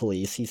it to the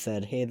police. He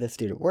said, hey, this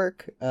dude at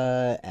work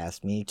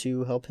asked me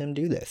to help him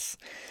do this.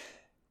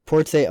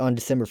 Reports say on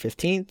December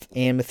 15th,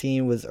 and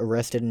Metheny was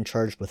arrested and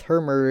charged with her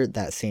murder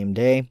that same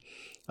day.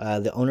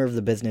 The owner of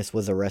the business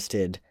was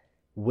arrested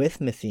with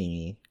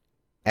Metheny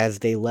as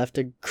they left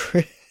a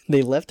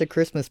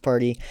Christmas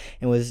party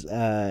and was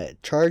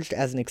charged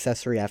as an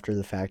accessory after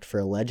the fact for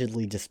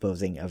allegedly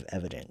disposing of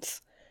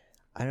evidence.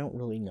 I don't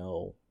really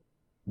know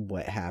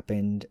what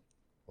happened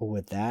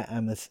with that.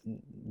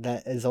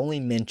 That is only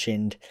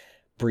mentioned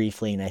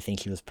briefly, and I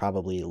think he was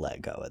probably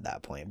let go at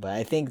that point. But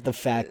I think the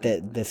fact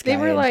that this guy... They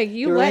were like,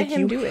 you let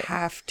him do it. You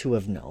have to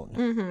have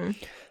known.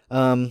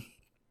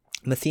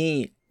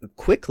 Metheny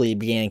quickly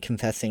began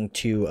confessing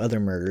to other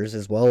murders,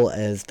 as well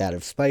as that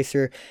of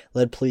Spicer,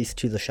 led police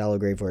to the shallow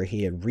grave where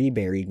he had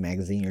reburied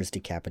Magaziner's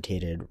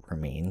decapitated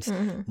remains.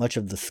 Much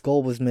of the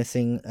skull was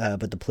missing,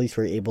 but the police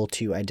were able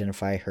to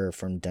identify her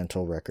from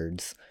dental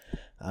records.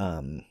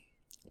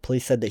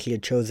 Police said that he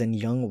had chosen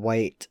young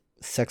white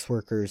sex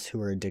workers who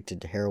were addicted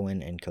to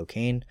heroin and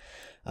cocaine.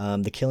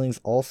 The killings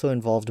also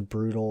involved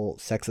brutal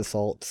sex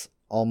assaults,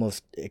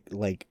 almost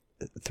like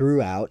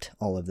throughout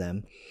all of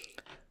them.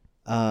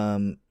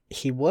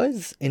 He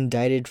was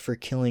indicted for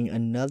killing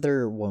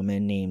another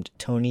woman named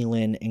Toni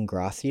Lynn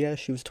Ingracia.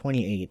 She was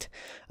 28,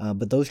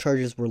 but those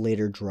charges were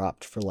later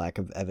dropped for lack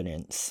of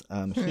evidence.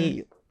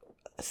 He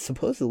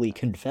supposedly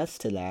confessed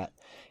to that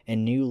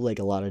and knew like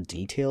a lot of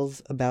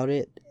details about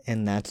it,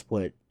 and that's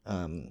what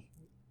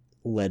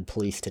led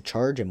police to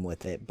charge him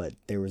with it. But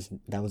that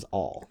was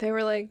all. They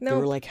were like, no. They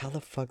were like, how the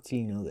fuck do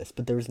you know this?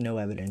 But there was no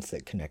evidence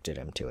that connected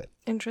him to it.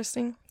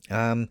 Interesting.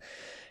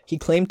 He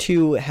claimed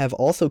to have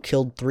also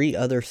killed 3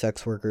 other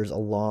sex workers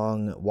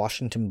along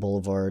Washington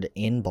Boulevard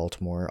in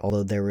Baltimore,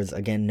 although there was,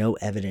 again, no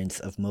evidence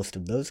of most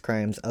of those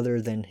crimes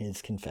other than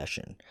his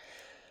confession.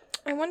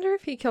 I wonder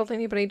if he killed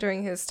anybody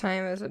during his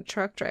time as a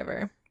truck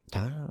driver.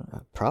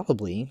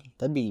 Probably.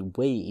 That'd be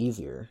way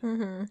easier,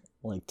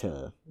 like,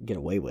 to get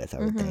away with, I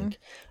would think.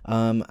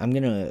 I'm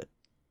going to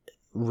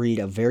read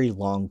a very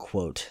long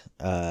quote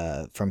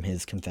from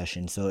his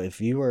confession. So if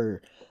you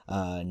are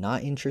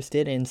not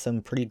interested in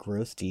some pretty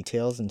gross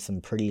details and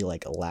some pretty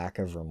like a lack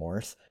of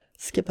remorse,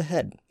 skip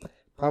ahead.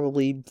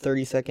 Probably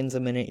 30 seconds, a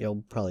minute,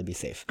 you'll probably be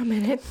safe. A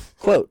minute.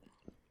 Quote,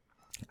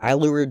 I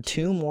lured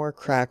 2 more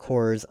crack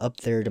whores up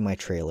there to my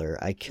trailer.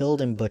 I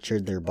killed and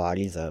butchered their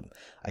bodies up.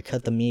 I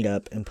cut the meat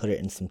up and put it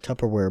in some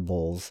Tupperware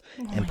bowls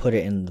and put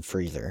it in the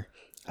freezer.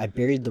 I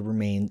buried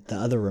the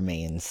other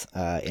remains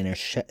in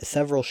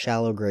several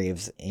shallow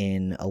graves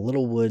in a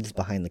little woods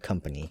behind the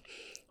company.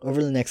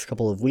 Over the next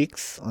couple of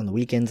weeks, on the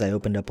weekends, I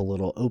opened up a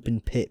little open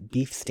pit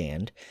beef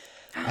stand.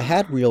 I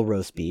had real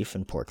roast beef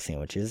and pork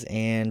sandwiches,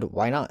 and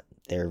why not?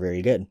 They're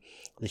very good.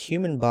 The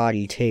human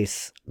body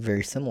tastes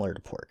very similar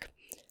to pork.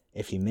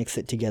 If you mix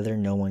it together,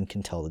 no one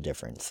can tell the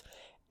difference.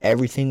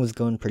 Everything was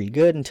going pretty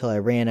good until I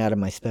ran out of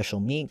my special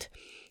meat,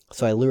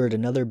 so I lured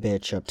another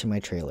bitch up to my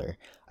trailer.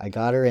 I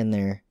got her in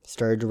there,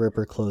 started to rip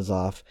her clothes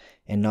off,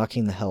 and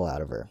knocking the hell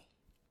out of her.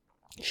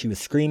 She was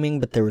screaming,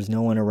 but there was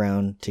no one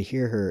around to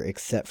hear her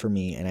except for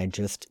me, and I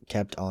just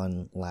kept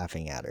on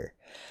laughing at her.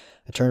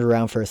 I turned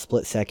around for a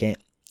split second,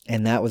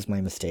 and that was my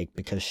mistake,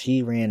 because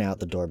she ran out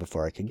the door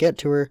before I could get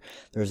to her.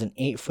 There was an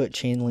 8-foot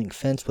chain link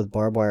fence with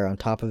barbed wire on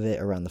top of it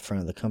around the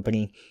front of the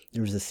company.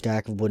 There was a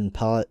stack of wooden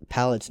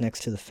pallets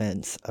next to the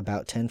fence,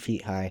 about 10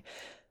 feet high.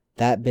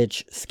 That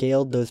bitch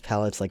scaled those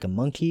pallets like a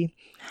monkey,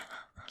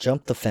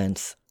 jumped the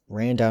fence,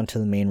 ran down to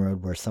the main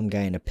road where some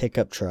guy in a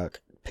pickup truck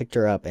picked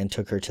her up and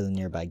took her to the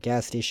nearby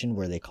gas station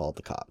where they called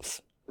the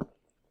cops.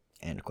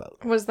 End quote.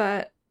 Was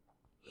that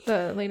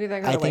the lady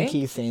that got away? I think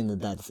he's saying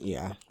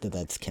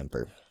that's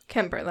Kemper.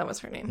 Kemper, that was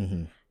her name.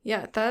 Mm-hmm.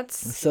 Yeah,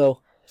 that's...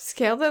 So...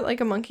 Scaled it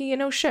like a monkey. You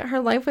know, shit, her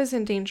life was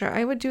in danger.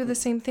 I would do the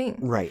same thing.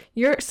 Right.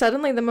 You're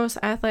suddenly the most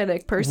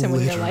athletic person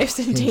when your life's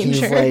in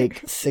danger. He's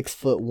like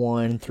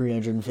 6'1",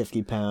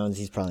 350 pounds.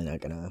 He's probably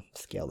not gonna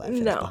scale that fence.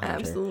 No,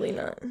 absolutely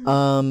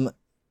not.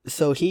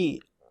 So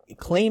he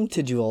claimed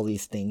to do all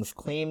these things,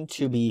 claimed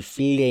to be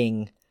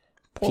feeding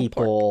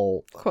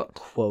people,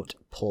 quote,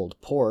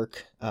 pulled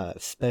pork,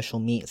 special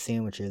meat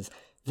sandwiches.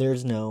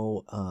 There's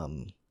no,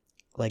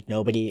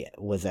 nobody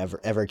was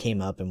ever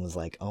came up and was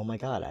like, oh my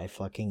god, I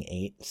fucking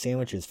ate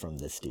sandwiches from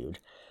this dude.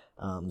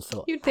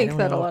 So you'd think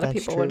that a lot of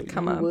people would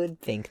come up. You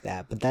would think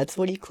that, but that's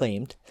what he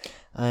claimed.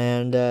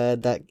 And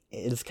that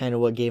is kind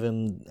of what gave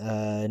him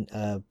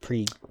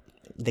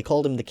they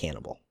called him the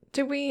cannibal.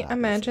 Do we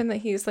imagine that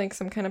he's like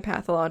some kind of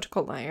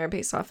pathological liar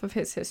based off of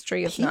his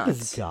history of nuts?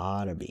 He's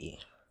gotta be.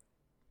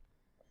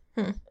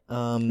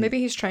 Maybe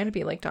he's trying to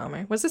be like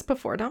Dahmer. Was this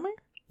before Dahmer?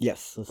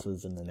 Yes, this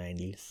was in the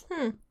 90s.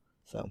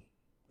 So,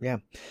 yeah.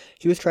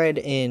 He was tried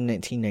in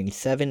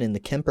 1997 in the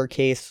Kemper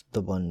case,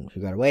 the one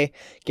who got away,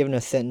 given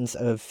a sentence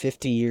of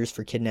 50 years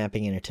for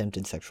kidnapping and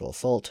attempted sexual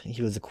assault.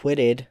 He was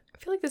acquitted I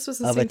feel like this was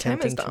the same time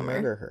as Dahmer. To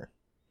murder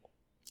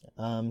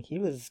her. He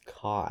was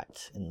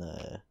caught in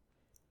the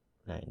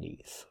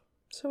 90s.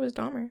 So was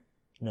Dahmer.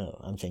 No,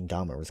 I'm saying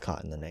Dahmer was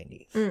caught in the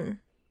 90s.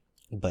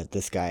 But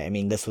this guy, I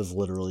mean, this was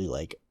literally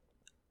like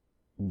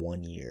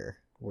 1 year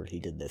where he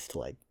did this to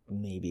like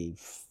maybe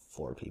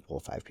 4 people,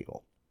 5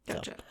 people.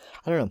 Gotcha. So,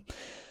 I don't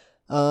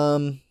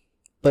know.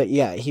 But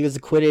yeah, he was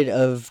acquitted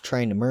of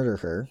trying to murder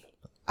her.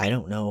 I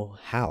don't know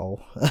how.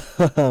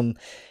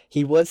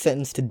 He was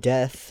sentenced to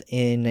death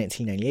in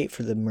 1998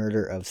 for the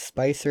murder of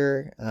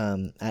Spicer.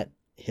 At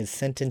his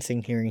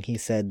sentencing hearing, he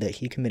said that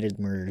he committed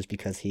murders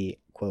because he,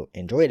 quote,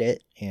 enjoyed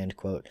it, and,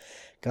 quote,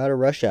 got a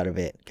rush out of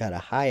it, got a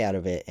high out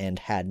of it, and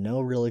had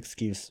no real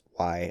excuse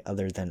why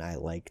other than I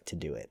like to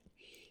do it.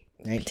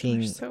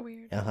 So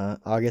weird.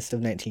 August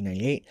of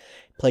 1998,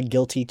 pled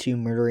guilty to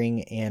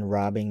murdering and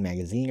robbing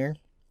Magaziner.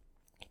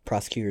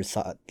 Prosecutors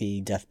sought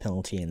the death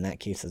penalty in that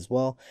case as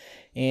well,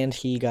 and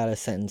he got a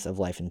sentence of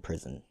life in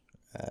prison.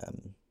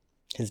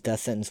 His death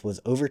sentence was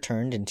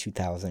overturned in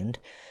 2000,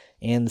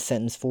 and the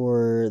sentence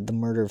for the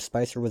murder of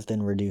Spicer was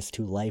then reduced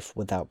to life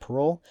without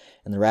parole,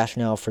 and the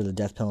rationale for the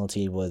death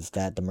penalty was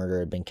that the murder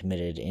had been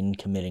committed in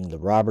committing the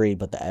robbery,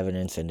 but the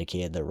evidence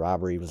indicated that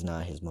robbery was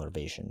not his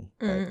motivation.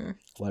 But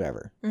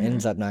whatever.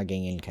 Ends up not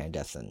getting any kind of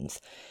death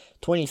sentence.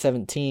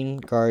 2017,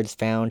 guards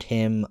found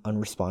him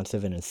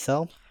unresponsive in his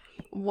cell.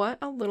 What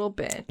a little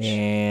bitch.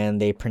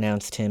 And they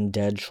pronounced him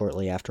dead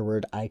shortly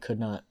afterward.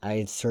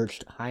 I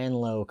searched high and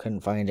low, couldn't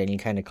find any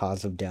kind of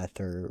cause of death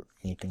or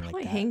anything like that.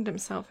 Probably hanged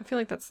himself. I feel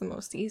like that's the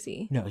most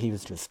easy. No, he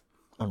was just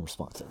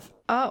unresponsive.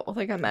 Oh,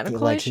 like a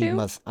medical issue?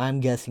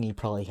 I'm guessing he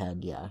probably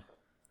had,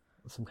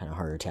 some kind of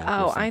heart attack.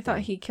 Oh, I thought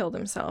he killed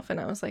himself,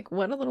 and I was like,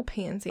 what a little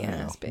pansy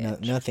ass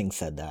bitch. Nothing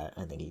said that.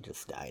 I think he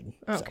just died.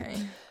 Okay.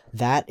 So,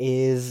 that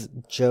is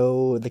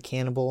Joe the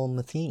Cannibal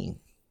Metheny.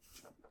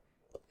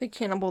 The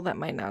cannibal that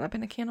might not have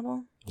been a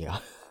cannibal? Yeah.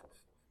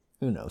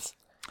 Who knows?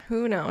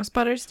 Who knows?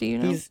 Butters, do you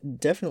know? He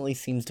definitely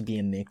seems to be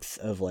a mix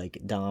of like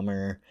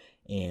Dahmer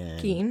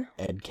and Geen.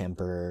 Ed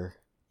Kemper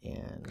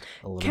and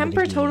a little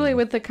Kemper bit of totally Geen.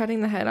 with the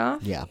cutting the head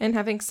off. Yeah. And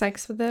having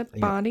sex with the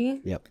body.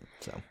 Yep.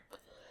 So.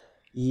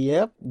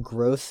 Yep.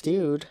 Gross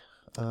dude.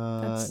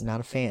 Not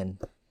a fan.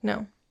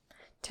 No.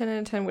 10 out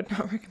of 10 would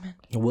not recommend.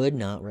 Would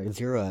not.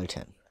 0 out of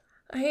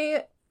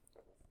 10.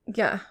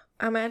 Yeah.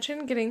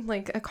 Imagine getting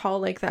like a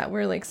call like that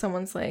where like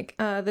someone's like,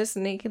 this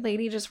naked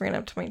lady just ran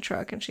up to my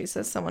truck and she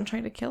says someone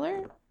tried to kill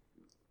her.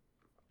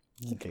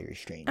 Very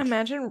strange.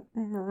 Imagine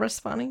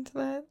responding to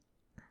that.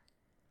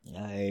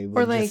 I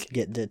would just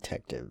get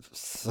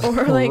detectives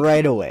or like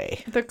right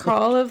away. The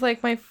call of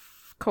like my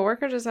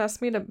coworker just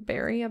asked me to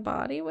bury a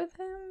body with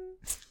him.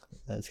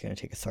 That's going to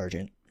take a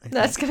sergeant.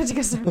 That's going to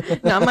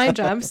take a not my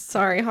job.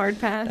 Sorry, hard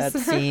pass. That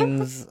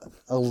seems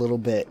a little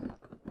bit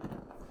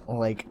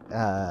like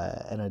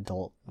an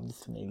adult needs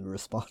to maybe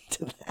respond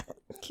to that.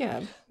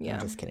 Yeah.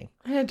 I'm just kidding.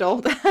 An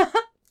adult.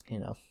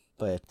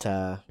 But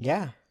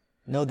yeah.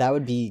 No,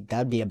 that'd be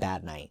a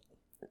bad night.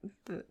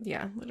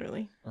 Yeah,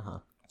 literally.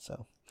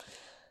 So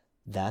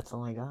that's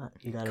all I got.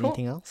 You got Cool.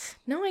 anything else?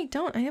 No, I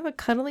don't. I have a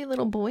cuddly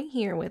little boy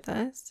here with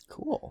us.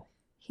 Cool.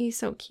 He's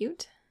so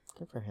cute.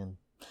 Good for him.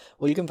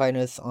 Well, you can find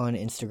us on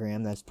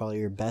Instagram. That's probably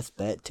your best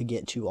bet to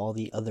get to all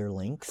the other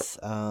links.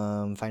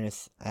 Find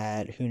us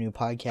at Who Knew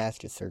Podcast.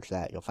 Just search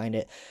that. You'll find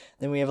it.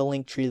 Then we have a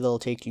link tree that'll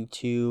take you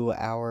to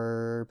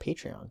our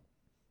Patreon.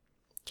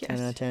 Yes. 10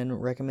 out of 10.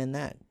 Recommend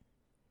that.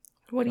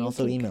 What do you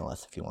also think? email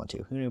us if you want to.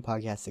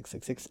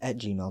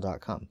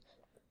 whoknewpodcast666@gmail.com.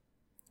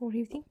 What do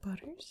you think,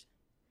 Butters?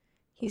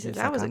 He said It's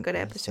that like, was a I'm- good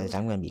he episode. says,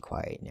 I'm going to be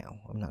quiet now.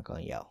 I'm not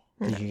going to yell.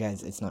 Because you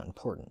guys, it's not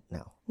important.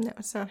 No. No,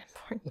 it's not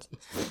important.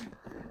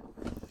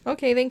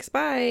 Okay, thanks.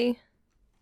 Bye.